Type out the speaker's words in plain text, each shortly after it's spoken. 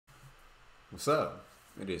What's up?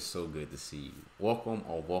 It is so good to see you. Welcome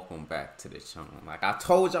or welcome back to the channel. Like I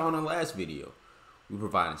told y'all in the last video, we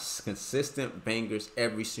provide consistent bangers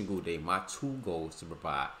every single day. My two goals to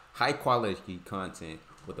provide high quality content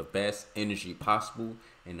with the best energy possible,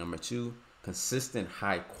 and number two, consistent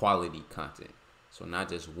high quality content. So not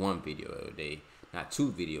just one video a day, not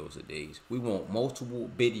two videos a day. We want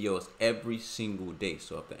multiple videos every single day.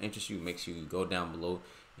 So if that interests you, make sure you go down below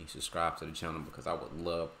and subscribe to the channel, because I would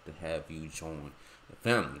love to have you join the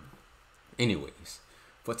family. Anyways,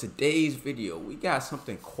 for today's video, we got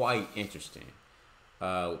something quite interesting.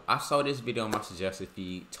 I saw this video on my suggested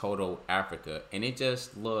feed, Toto Africa, and it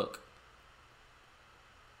just looked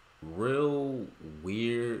real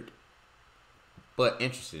weird but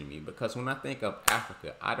interesting to me, because when I think of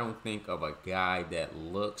Africa, I don't think of a guy that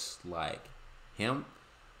looks like him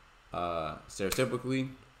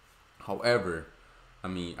stereotypically. However, I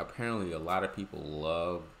mean, apparently a lot of people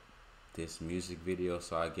love this music video,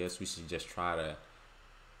 so I guess we should just try to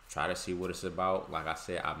see what it's about. Like I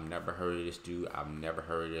said, I've never heard of this dude. I've never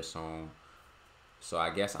heard of this song. So I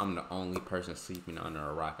guess I'm the only person sleeping under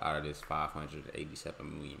a rock out of this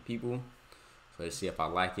 587 million people. So let's see if I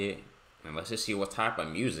like it. And let's just see what type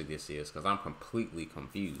of music this is, because I'm completely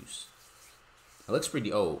confused. It looks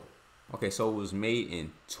pretty old. Okay, so it was made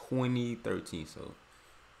in 2013, so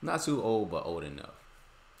not too old, but old enough.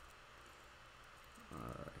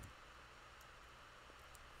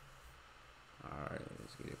 Alright,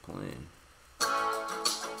 let's get it playing.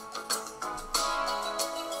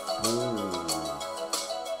 Ooh.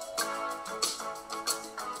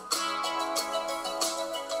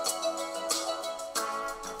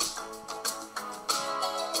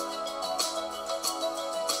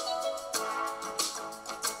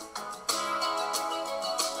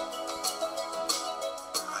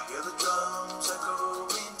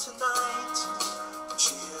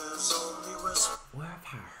 Where have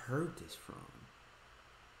I heard this from?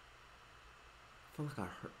 I feel like I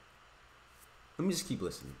heard. Let me just keep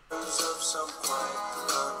listening.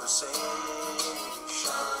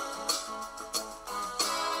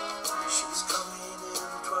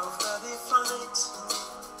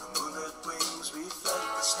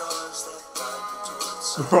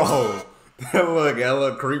 Bro, that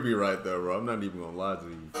look creepy right there, bro. I'm not even gonna lie to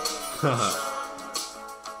you.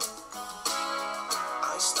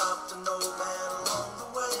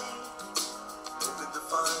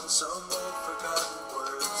 Some old forgotten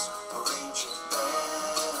words or ancient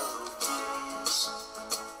melodies.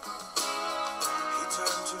 He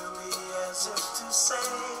turned to me as if to say,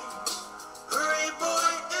 hurry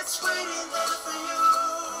boy, it's waiting there for you.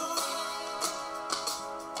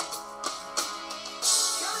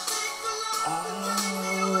 Gotta take the love and drag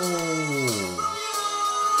me away from you.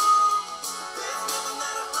 There's nothing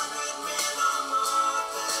that 100 men or more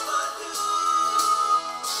could ever do.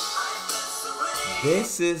 I bless the rain.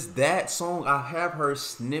 This is that song. I have heard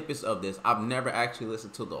snippets of this. I've never actually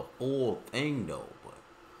listened to the whole thing though. But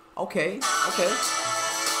okay.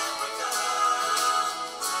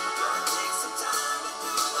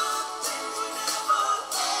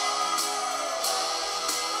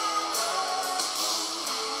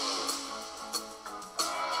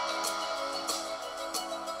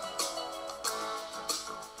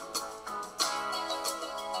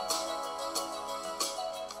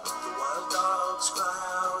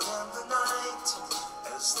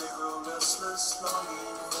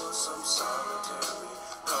 Longing for some solitary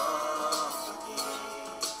company.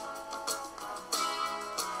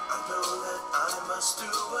 I know that I must do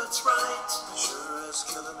what's right, sure as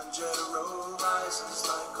Kilimanjaro rises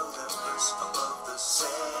like Olympus above the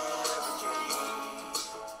Serengeti.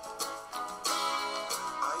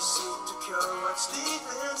 I seek to cure what's deep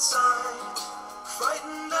inside,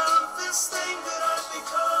 frightened of this thing that I've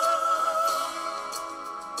become.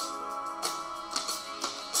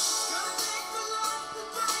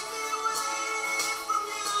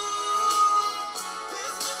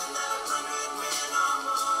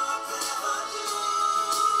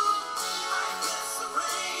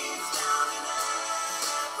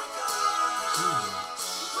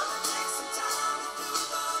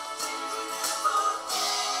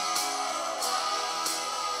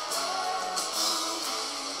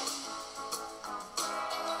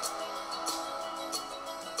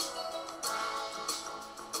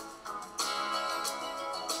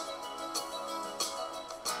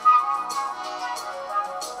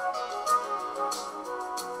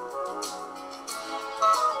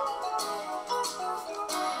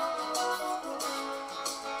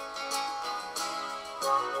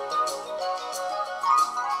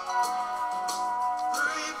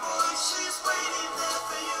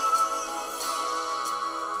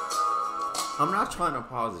 I'm not trying to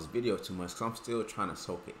pause this video too much because I'm still trying to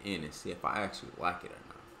soak it in and see if I actually like it or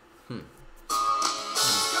not.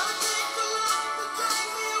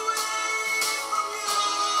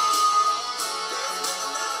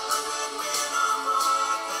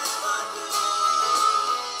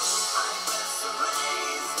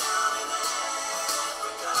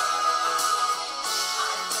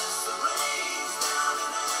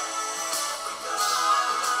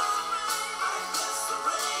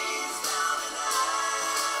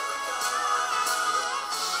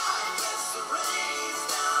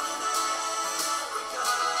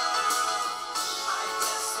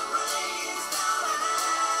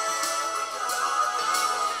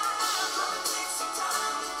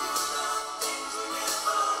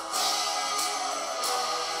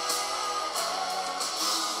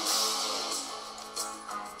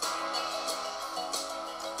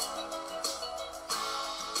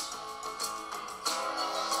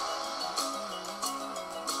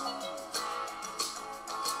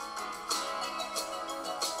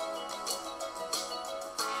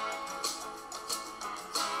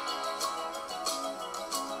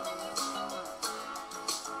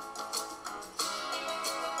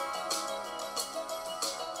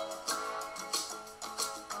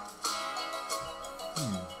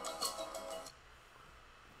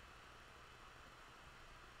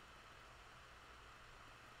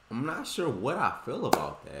 I'm not sure what I feel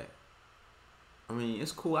about that. I mean,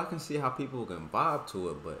 it's cool. I can see how people can vibe to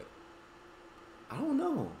it, but I don't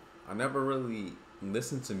know. I never really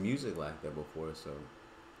listened to music like that before, so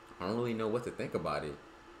I don't really know what to think about it.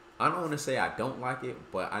 I don't want to say I don't like it,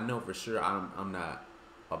 but I know for sure I'm not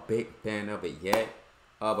a big fan of it yet.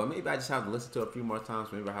 But maybe I just have to listen to it a few more times.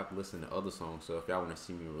 Maybe I have to listen to other songs. So if y'all want to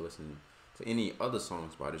see me listen to any other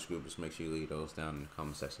songs by this group, just make sure you leave those down in the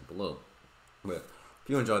comment section below. But if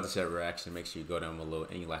you enjoyed this reaction, make sure you go down below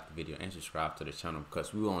and you like the video and subscribe to the channel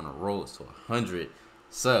because we're on a road to 100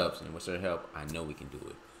 subs. And with your help, I know we can do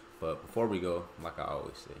it. But before we go, like I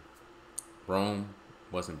always say, Rome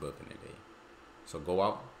wasn't built in a day. So go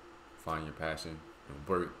out, find your passion, and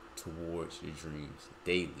work towards your dreams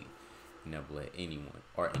daily. Never let anyone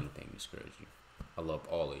or anything discourage you. I love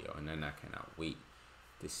all of y'all, and then I cannot wait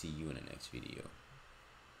to see you in the next video.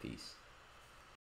 Peace.